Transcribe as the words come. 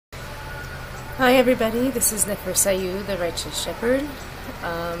Hi everybody, this is Nefer Sayu, the Righteous Shepherd.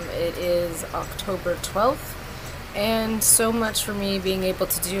 It is October 12th, and so much for me being able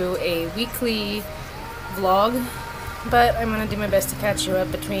to do a weekly vlog, but I'm going to do my best to catch you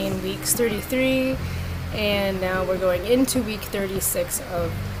up between weeks 33 and now we're going into week 36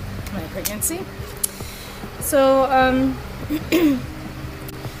 of my pregnancy. So,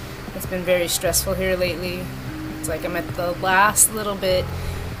 it's been very stressful here lately. It's like I'm at the last little bit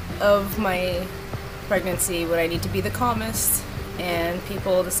of my pregnancy when I need to be the calmest, and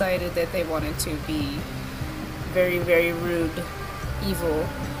people decided that they wanted to be very, very rude, evil,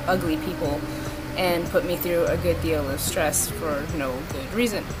 ugly people and put me through a good deal of stress for no good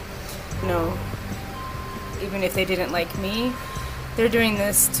reason. No, even if they didn't like me, they're doing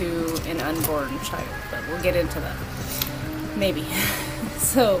this to an unborn child, but we'll get into that. Maybe.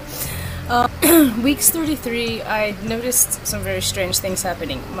 So, weeks 33, I noticed some very strange things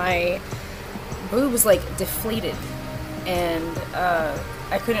happening. My boob was like deflated, and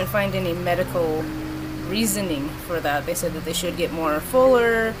I couldn't find any medical reasoning for that. They said that they should get more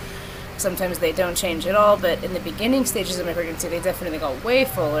fuller. Sometimes they don't change at all, but in the beginning stages of my pregnancy, they definitely got way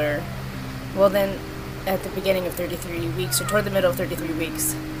fuller. Well, then at the beginning of 33 weeks, or toward the middle of 33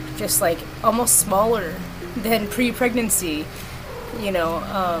 weeks, just like almost smaller than pre-pregnancy, you know.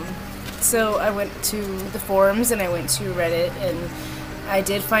 So I went to the forums and I went to Reddit, and I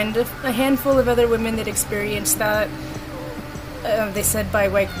did find a handful of other women that experienced that. They said by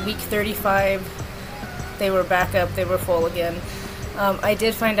like week 35 they were back up, they were full again. I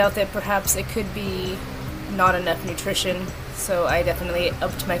did find out that perhaps it could be not enough nutrition, so I definitely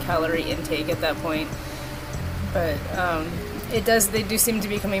upped my calorie intake at that point. But they do seem to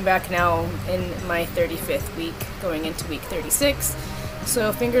be coming back now in my 35th week, going into week 36.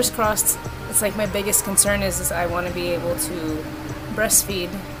 So fingers crossed. It's like my biggest concern is I want to be able to breastfeed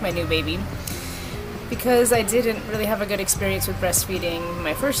my new baby, because I didn't really have a good experience with breastfeeding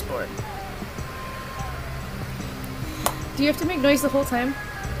my firstborn. Do you have to make noise the whole time?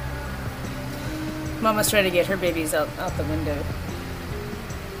 Mama's trying to get her babies out the window.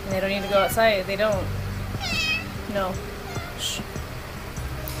 And they don't need to go outside. They don't. No. Shh.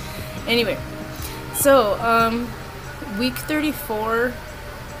 Anyway, so week 34,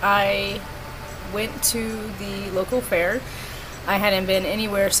 I went to the local fair. I hadn't been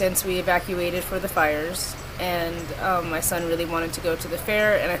anywhere since we evacuated for the fires, and my son really wanted to go to the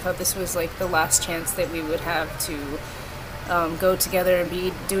fair, and I thought this was like the last chance that we would have to go together and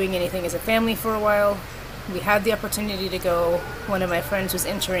be doing anything as a family for a while. We had the opportunity to go. One of my friends was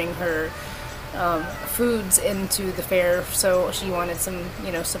entering her foods into the fair, so she wanted some,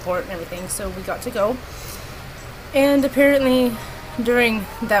 you know, support and everything, so we got to go. And apparently during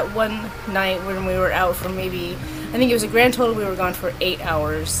that one night when we were out for maybe, I think it was a grand total, we were gone for 8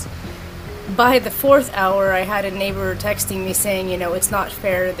 hours. By the 4th hour, I had a neighbor texting me saying, you know, it's not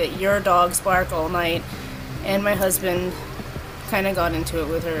fair that your dogs bark all night. And my husband kind of got into it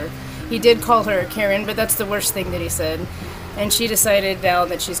with her. He did call her Karen, but that's the worst thing that he said. And she decided now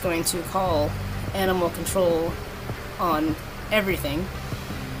that she's going to call animal control on everything.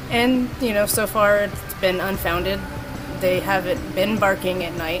 And, you know, so far it's been unfounded. They haven't been barking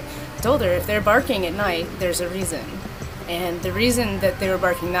at night. I told her, if they're barking at night, there's a reason. And the reason that they were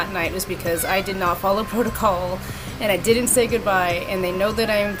barking that night was because I did not follow protocol, and I didn't say goodbye, and they know that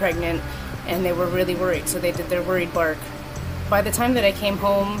I am pregnant, and they were really worried, so they did their worried bark. By the time that I came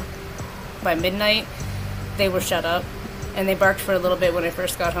home, by midnight, they were shut up, and they barked for a little bit when I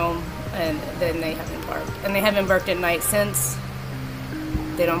first got home, and then they haven't barked. And they haven't barked at night since.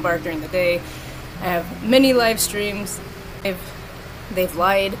 They don't bark during the day. I have many live streams. They've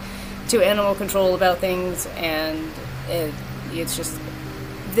lied to animal control about things, and it's just,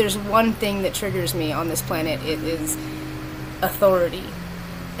 there's one thing that triggers me on this planet. It is authority.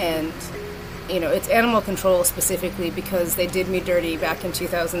 And, you know, it's animal control specifically because they did me dirty back in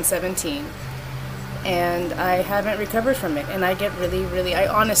 2017. And I haven't recovered from it. And I get I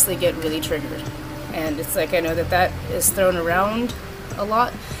honestly get really triggered. And it's like, I know that that is thrown around a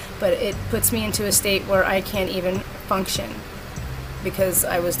lot, but it puts me into a state where I can't even function because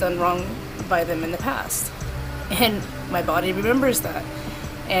I was done wrong by them in the past. And my body remembers that.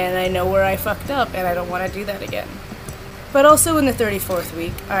 And I know where I fucked up, and I don't want to do that again. But also in the 34th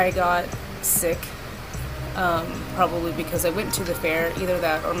week, I got sick, probably because I went to the fair, either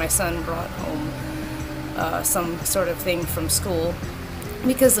that or my son brought home some sort of thing from school,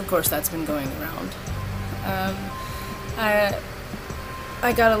 because of course that's been going around.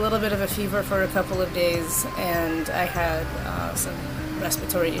 I got a little bit of a fever for a couple of days, and I had some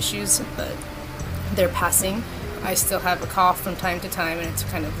respiratory issues, but they're passing. I still have a cough from time to time, and it's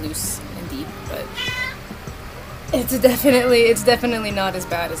kind of loose and deep, but it's definitely not as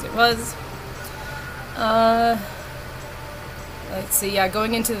bad as it was. Let's see, yeah,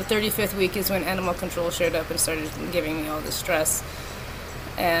 going into the 35th week is when animal control showed up and started giving me all this stress.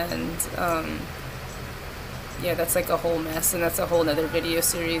 And, yeah, that's like a whole mess, and that's a whole nother video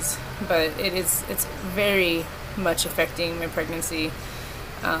series. But it's very much affecting my pregnancy.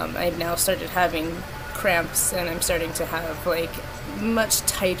 I've now started having cramps, and I'm starting to have, like, much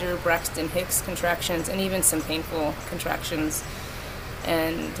tighter Braxton Hicks contractions, and even some painful contractions.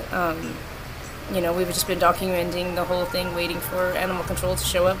 And, you know, we've just been documenting the whole thing, waiting for animal control to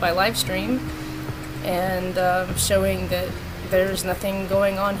show up by live stream, and showing that there's nothing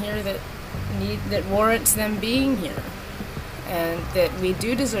going on here that warrants them being here, and that we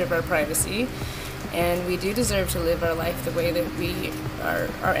do deserve our privacy, and we do deserve to live our life the way that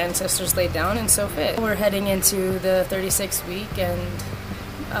our ancestors laid down and so fit. We're heading into the 36th week, and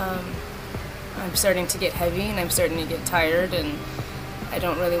I'm starting to get heavy, and I'm starting to get tired, and I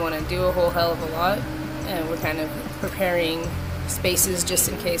don't really want to do a whole hell of a lot, and we're kind of preparing spaces just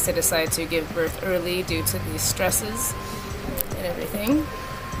in case I decide to give birth early due to these stresses and everything.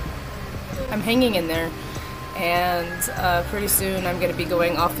 I'm hanging in there, and pretty soon I'm going to be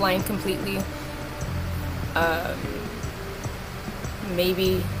going offline completely.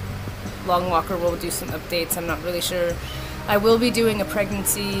 Maybe Long Walker will do some updates, I'm not really sure. I will be doing a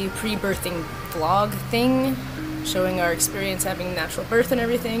pregnancy pre-birthing vlog thing, showing our experience having natural birth and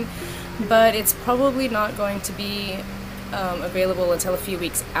everything, but it's probably not going to be available until a few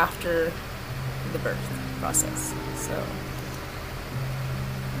weeks after the birth process. So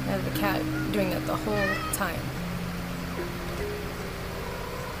I have a cat doing that the whole time.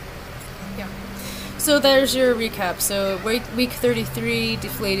 Yeah. So there's your recap. So week 33,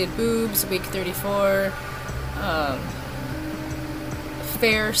 deflated boobs. Week 34,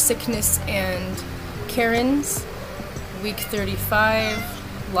 fair sickness and Karens. Week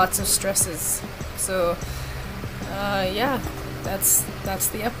 35, lots of stresses. So yeah, that's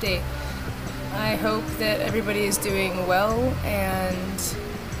the update. I hope that everybody is doing well, and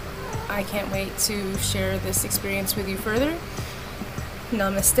I can't wait to share this experience with you further.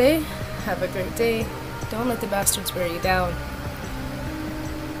 Namaste, have a great day, don't let the bastards wear you down.